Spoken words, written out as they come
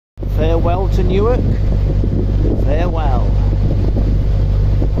Farewell to Newark. Farewell.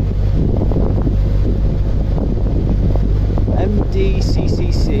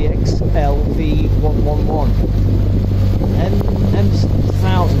 MDCCCXLV111. M's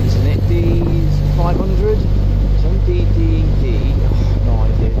thousands in it. D's 500. Some DDD. Oh, no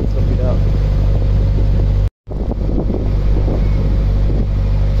idea. Let's look it up.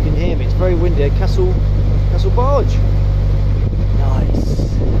 You can hear me. It's very windy. Castle Barge. Nice.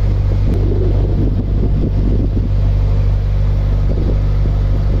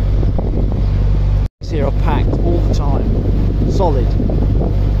 Here are packed all the time, solid.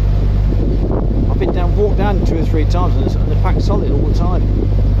 I've been walked down 2 or 3 times and they're packed solid all the time.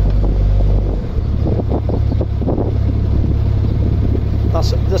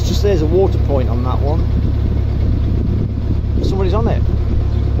 That's just, there's a water point on that one. Somebody's on it.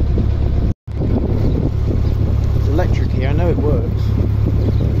 It's electric here, I know it works.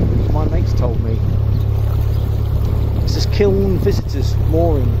 My mates told me. It says Kiln Visitors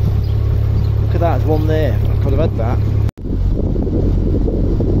Mooring. Look at that, there's one there. I could have had that.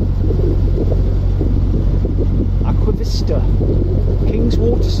 Aquavista, King's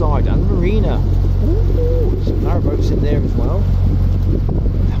Waterside and Marina. Ooh, some narrowboats in there as well.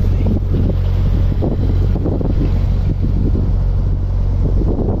 Lovely.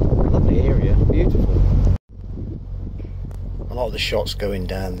 Lovely area, beautiful. A lot of the shots going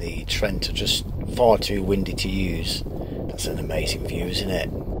down the Trent are just far too windy to use. That's an amazing view, isn't it?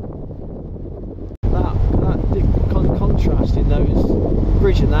 That contrast in those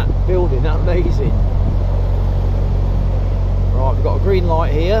bridge and that building, that's amazing. Right, we've got a green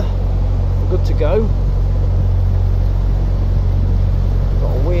light here. We're good to go.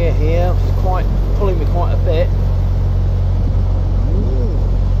 Got a weir here, which is pulling me quite a bit.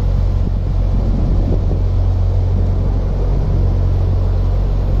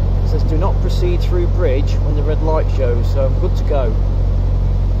 It says do not proceed through bridge when the red light shows, so I'm good to go.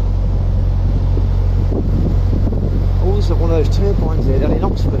 Oh, there's one of those turbines there down in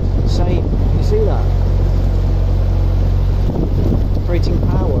Oxford. Same. Can you see that? Operating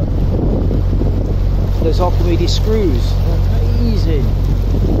power. Those Archimedes screws. Amazing.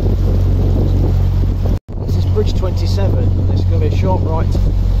 This is bridge 27. This is going to be a sharp right.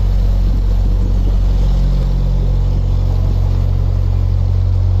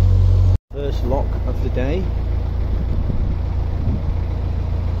 First lock of the day.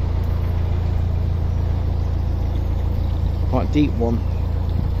 Quite a deep one.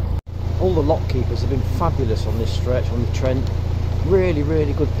 All the lock keepers have been fabulous on this stretch, on the Trent. Really,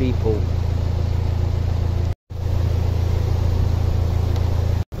 really good people.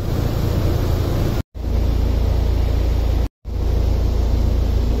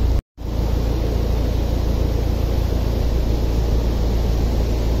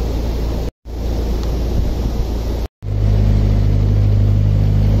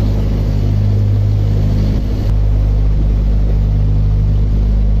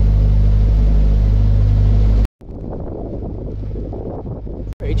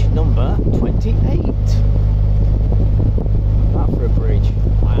 Number 28. That for a bridge.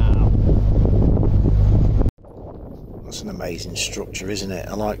 Wow. That's an amazing structure, isn't it?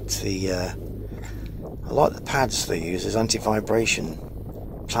 I like the pads they use as anti-vibration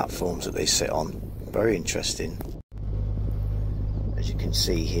platforms that they sit on. Very interesting. As you can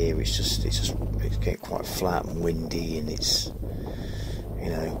see here, it's getting quite flat and windy, and it's, you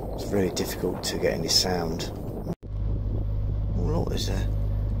know, it's really difficult to get any sound. Oh look, there's a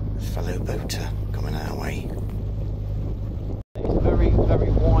fellow boater coming our way. It's very, very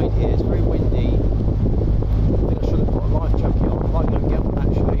wide here, it's very windy. I think I should have put a life jacket on. I might go and get one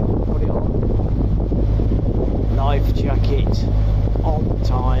actually, put it on. Life jacket on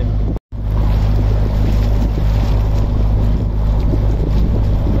time.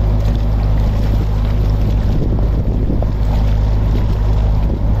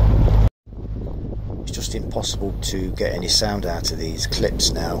 Impossible to get any sound out of these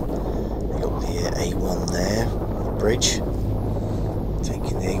clips now. We've got the A1 there, the bridge,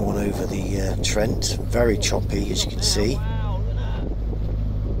 taking the A1 over the Trent. Very choppy, as you can see.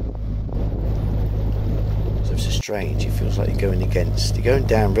 So it's strange. It feels like you're going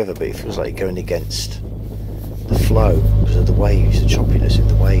down river, but it feels like you're going against the flow because of the waves, the choppiness in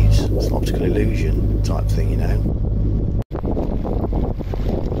the waves. It's an optical illusion type thing, you know.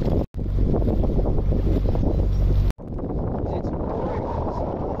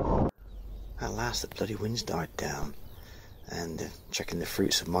 The bloody wind's died down, and checking the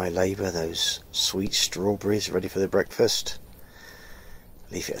fruits of my labour, those sweet strawberries ready for the breakfast.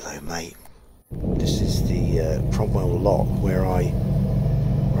 Leave it alone, mate. This is the Cromwell lock where I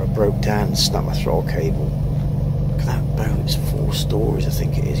broke down and snapped my throttle cable. Look at that boat, it's 4 stories I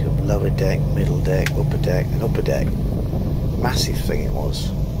think it is. You've got lower deck, middle deck, upper deck and upper deck. Massive thing it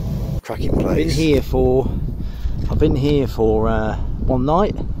was. Cracking place. I've been here for one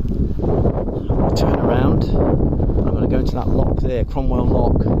night. I'll turn around. I'm going to go into that lock there, Cromwell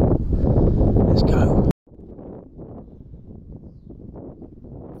Lock. Let's go.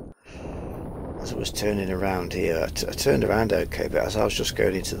 As I was turning around here, I turned around okay, but as I was just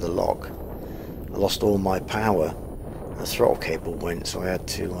going into the lock, I lost all my power. The throttle cable went, so I had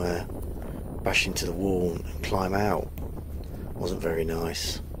to bash into the wall and climb out. Wasn't very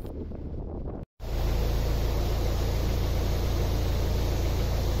nice.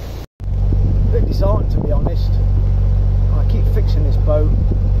 A bit disheartened, to be honest. I keep fixing this boat,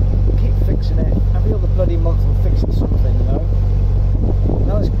 keep fixing it. Every other bloody month I'm fixing something, you know.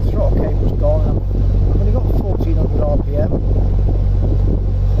 Now this throttle cable's gone. I've only got 1400 RPM.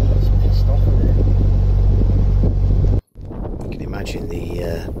 I'm just pissed off with it. You can imagine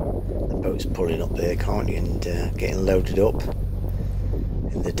the boat's pulling up there, can't you, and getting loaded up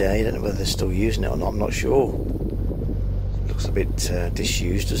in the day. I don't know whether they're still using it or not, I'm not sure. It looks a bit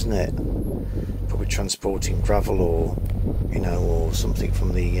disused, doesn't it? Probably transporting gravel or, you know, or something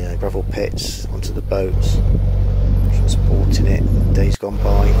from the gravel pits onto the boats. Transporting it, days gone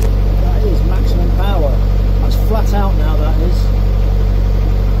by. That is maximum power. That's flat out now, that is.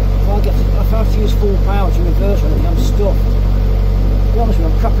 If I have to use full power to reverse anything, I'm stuffed. To be honest with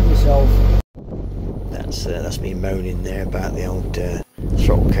you, I'm crapping myself. That's me moaning there about the old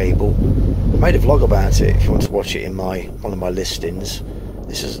throttle cable. I made a vlog about it if you want to watch it in one of my listings.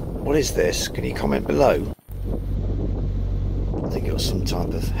 What is this? Can you comment below? I think it was some type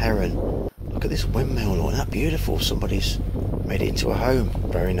of heron. Look at this windmill, isn't that beautiful? Somebody's made it into a home.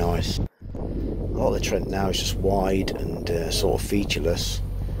 Very nice. A lot of the Trent now is just wide and sort of featureless,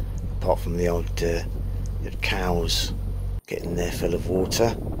 apart from the odd cows getting their fill of water.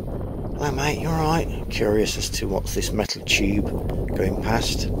 Hello mate, you alright? Curious as to what's this metal tube going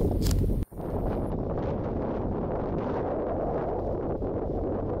past.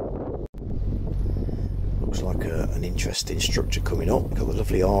 Looks like an interesting structure coming up. Got the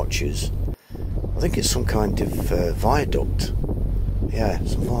lovely arches. I think it's some kind of viaduct. Yeah,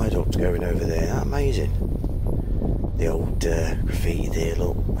 some viaduct going over there. Amazing. The old graffiti there,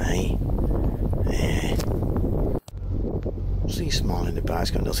 look, hey? Yeah. What's he smiling about?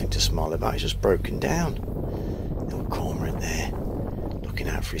 He's got nothing to smile about, he's just broken down. Little cormorant there, looking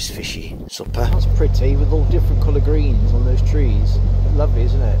out for his fishy supper. That's pretty, with all different colour greens on those trees. Lovely,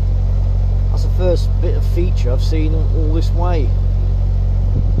 isn't it? That's the first bit of feature I've seen all this way.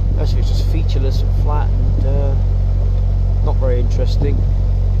 It's just featureless and flat and not very interesting.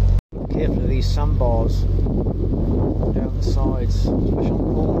 Careful of these sandbars down the sides, especially on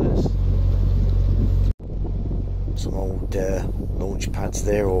the corners. Some old launch pads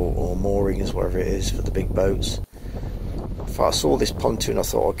there, or moorings, whatever it is, for the big boats. If I saw this pontoon, I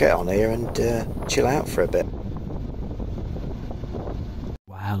thought I'd get on here and chill out for a bit.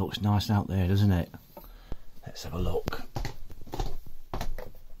 Wow, looks nice out there, doesn't it? Let's have a look.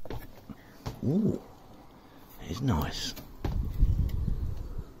 Ooh, it's nice.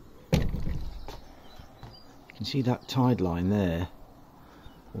 You can see that tide line there,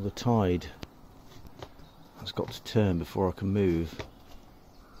 or the tide has got to turn before I can move.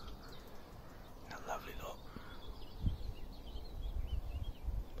 That lovely look.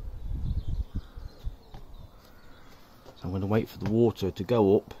 So I'm going to wait for the water to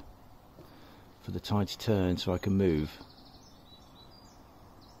go up for the tide to turn so I can move.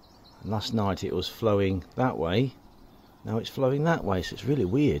 And last night it was flowing that way, now it's flowing that way, so it's really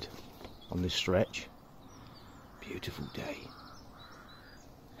weird on this stretch. Beautiful day.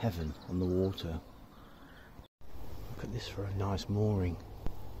 Heaven on the water. Look at this for a nice mooring.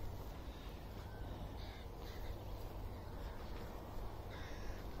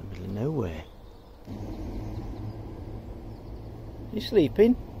 In the middle of nowhere. You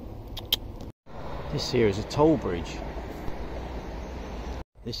sleeping? This here is a toll bridge.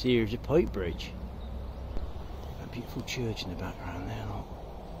 This here is a pipe bridge. A beautiful church in the background there, look.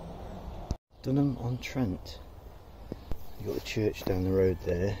 Dunham-on-Trent. You've got the church down the road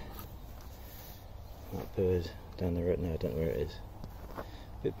there. That bird down the road, no, I don't know where it is. A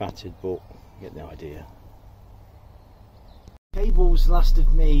bit battered, but you get the idea. Cables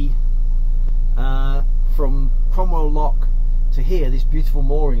lasted me from Cromwell Lock to here, these beautiful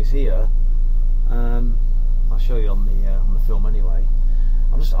moorings here. I'll show you on the film anyway.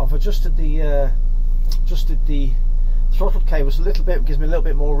 I've adjusted the throttle cables a little bit, gives me a little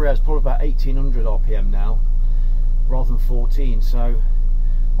bit more rev. It's probably about 1800 RPM now rather than 14, so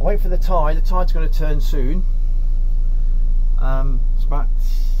I'll wait for the tide. The tide's going to turn soon.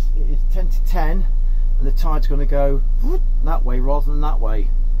 It's 10 to 10 and the tide's going to go that way rather than that way.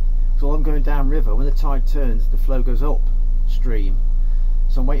 So I'm going down river. When the tide turns, the flow goes up stream.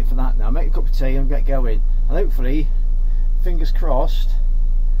 So I'm waiting for that now. Make a cup of tea and get going. And hopefully, fingers crossed,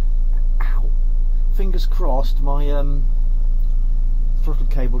 fingers crossed, my throttle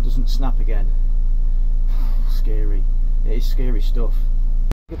cable doesn't snap again. Scary. It is scary stuff.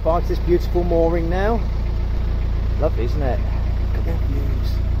 Goodbye to this beautiful mooring now. Lovely, isn't it? Look at that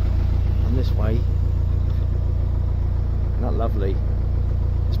views. And this way. Isn't that lovely?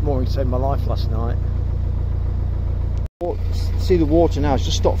 This mooring saved my life last night. See the water now, it's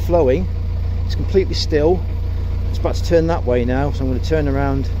just stopped flowing. It's completely still. It's about to turn that way now, so I'm going to turn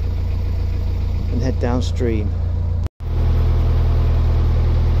around and head downstream.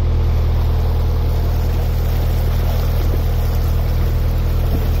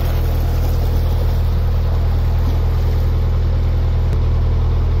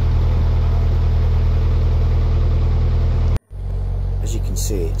 As you can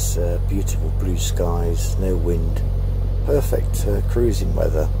see, it's beautiful blue skies, no wind, perfect cruising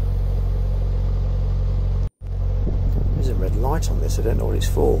weather. There's a red light on this, I don't know what it's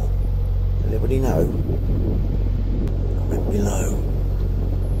for. Does anybody know? Comment below.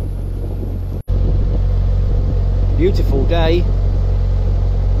 Beautiful day,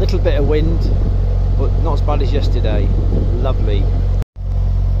 little bit of wind, but not as bad as yesterday. Lovely.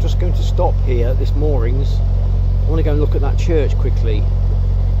 Just going to stop here at this moorings. I want to go and look at that church quickly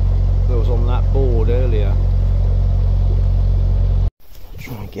that was on that board earlier. I'll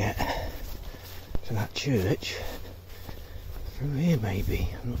try and get to that church through here maybe,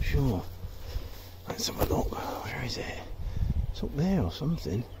 I'm not sure. Let's have a look. Where is it? It's up there or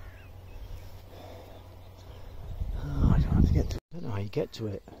something. Oh, I don't have to get to it. I don't know how you get to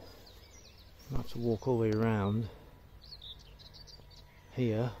it. I have to walk all the way around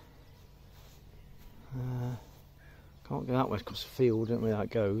here. Can't go that way because the field, don't know where that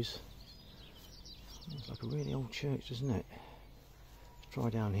goes. It's like a really old church, doesn't it? Let's try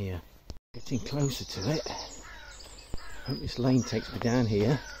down here. Getting closer to it. I hope this lane takes me down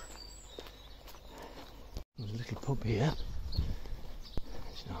here. There's a little pub here.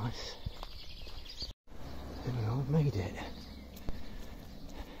 It's nice. There we are, I've made it.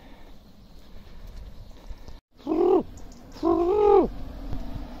 Come on. Oh,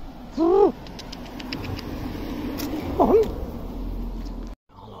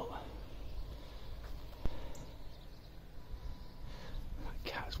 look. That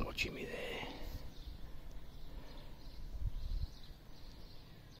cat's watching me there.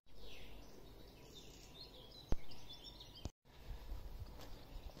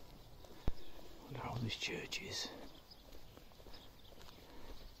 I wonder how this church is.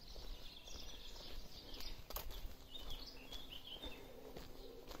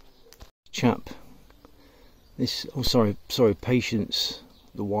 Chap. This, oh sorry, Patience,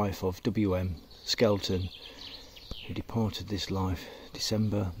 the wife of W.M. Skelton, who departed this life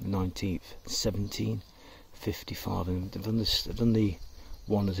December 19th, 1755, and they've done the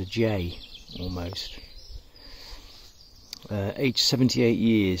one as a J almost. Aged 78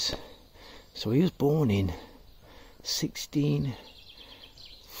 years. So he was born in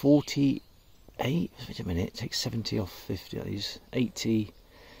 1648. Wait a minute, take 70 off 50. He's 80.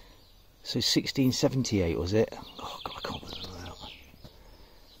 So 1678 was it? Oh God, I can't remember that.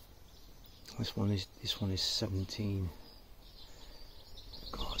 This one is 17.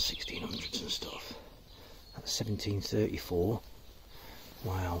 God, 1600s and stuff. That's 1734.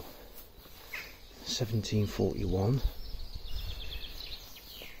 Wow. 1741.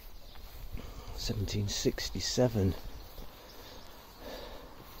 1767.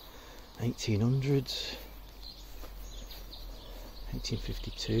 1800s.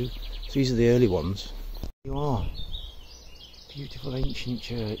 1852. So these are the early ones. You are. Beautiful ancient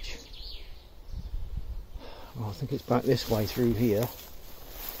church. Well, I think it's back this way through here.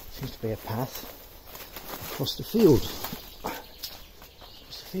 Seems to be a path across the field. Across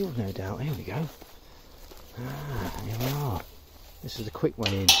the field, no doubt. Here we go. Ah, here we are. This is a quick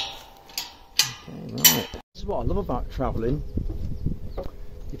way in. Okay, right. This is what I love about travelling.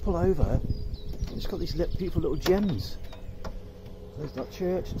 You pull over, and it's got these beautiful little gems. There's that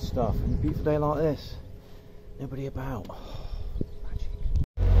church and stuff, and a beautiful day like this. Nobody about. Oh, magic.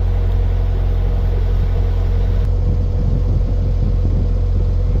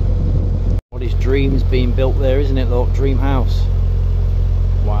 What is dreams being built there, isn't it? Look, dream house.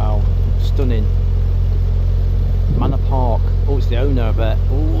 Wow, stunning. Manor Park. Oh, it's the owner, I bet.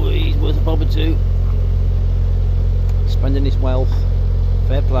 Oh, he's worth a bob or two. Spending his wealth.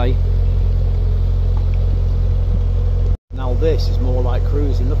 Fair play. Now this is more like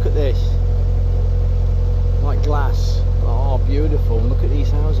cruising. Look at this. Like glass. Oh, beautiful. And look at these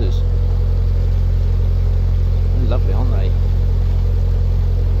houses. They're lovely, aren't they?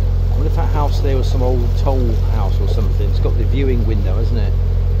 I wonder if that house there was some old toll house or something. It's got the viewing window, hasn't it?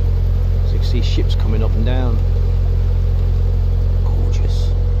 So you can see ships coming up and down.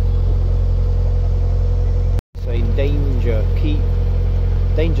 Gorgeous. Saying danger,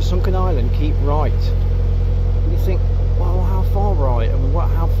 danger, sunken island, keep right. And you think, well, how far right? I mean,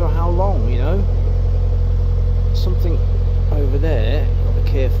 for how long, you know? Something over there, got to be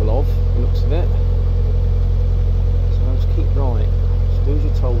careful of, the looks of it. So just keep right. Just do as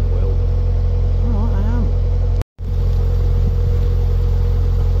you're told, Will. Alright, I am.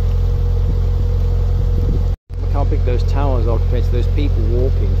 Look how big those towers are compared to those people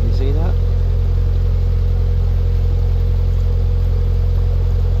walking. Can you see that?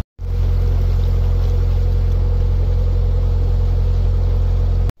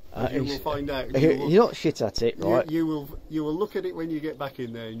 You will find out. You're not shit at it, right? You will look at it when you get back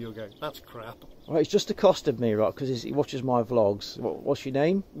in there and you'll go, that's crap. Right, he's just accosted me, right, because he watches my vlogs. What's your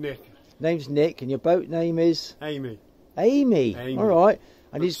name? Nick. Name's Nick, and your boat name is? Amy. Amy. Amy. All right,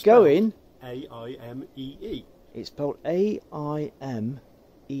 and he's going? A-I-M-E-E. It's spelled A-I-M-E-E.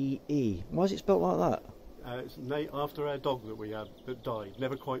 Why is it spelled like that? It's after our dog that we had that died.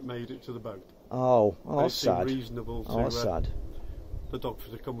 Never quite made it to the boat. Oh, that's sad. Reasonable to, that's sad. The dog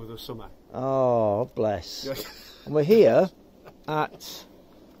to come with us somehow. Oh, bless. And we're here at,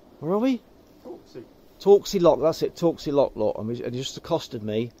 where are we? toTorksey. toTorksey Lock, that's it, toTorksey Lock, look. And he just accosted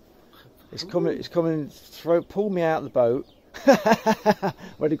me. It's coming, pull me out of the boat. We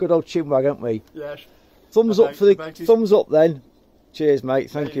had a good old chin wag, haven't we? Yes. Thumbs up for the, thumbs up then. Cheers,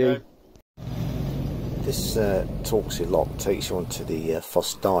 mate, thank you. This toTorksey Lock takes you onto the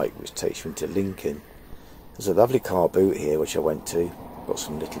Foss Dyke, which takes you into Lincoln. There's a lovely car boot here which I went to. Got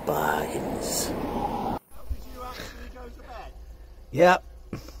some little bargains. Did you actually go to bed? Yeah.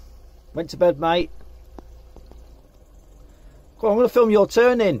 Went to bed, mate. Go on, I'm going to film your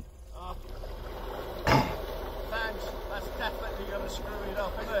turn in. Oh. Thanks. That's definitely going to screw it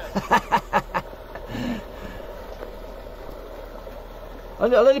up, isn't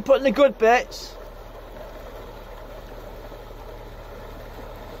it? I'll only put in the good bits.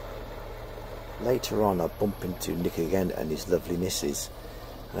 Later on I bump into Nick again and his lovely missus,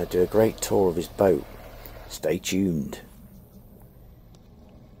 and I do a great tour of his boat. Stay tuned.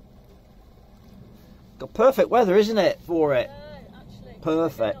 Got perfect weather, isn't it, for it? No, actually.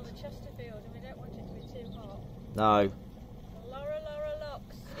 Perfect. We're on the Chesterfield and we don't want it to be too hot. No. Laura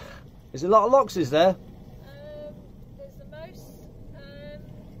locks. There's a lot of locks, is there? There's the most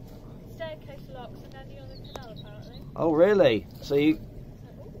staircase locks and any on the canal apparently. Oh, really? So you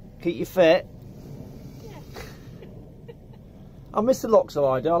keep you fit? I miss the locks though,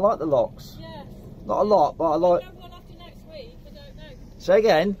 I do. I like the locks. Yes. Not a lot, but I like... Whether we'll after next week, I don't know. Say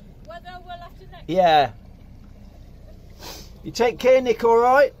again? Whether we'll after next Yeah. You take care, Nick,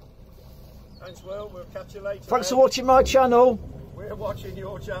 alright? Thanks, Will. We'll catch you later. Thanks for watching my channel. We're watching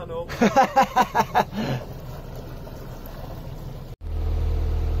your channel.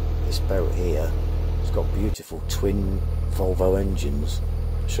 This boat here has got beautiful twin Volvo engines.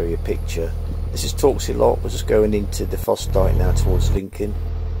 I'll show you a picture. This is toTorksey Lock. We're just going into the Foss Dyke now towards Lincoln.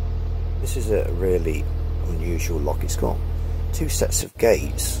 This is a really unusual lock. It's got two sets of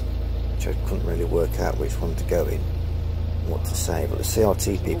gates, which I couldn't really work out which one to go in, what to say, but the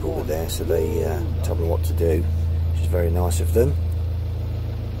CRT people were there, so they told me what to do, which is very nice of them.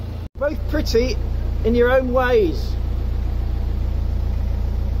 Both pretty in your own ways.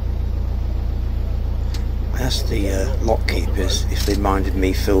 I asked the lock keepers if they minded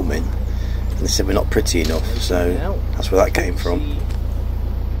me filming, and they said we're not pretty enough, so that's where that came from.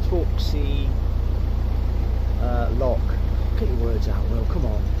 toTorksey Lock. Get your words out, Will, come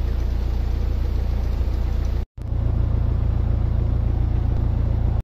on.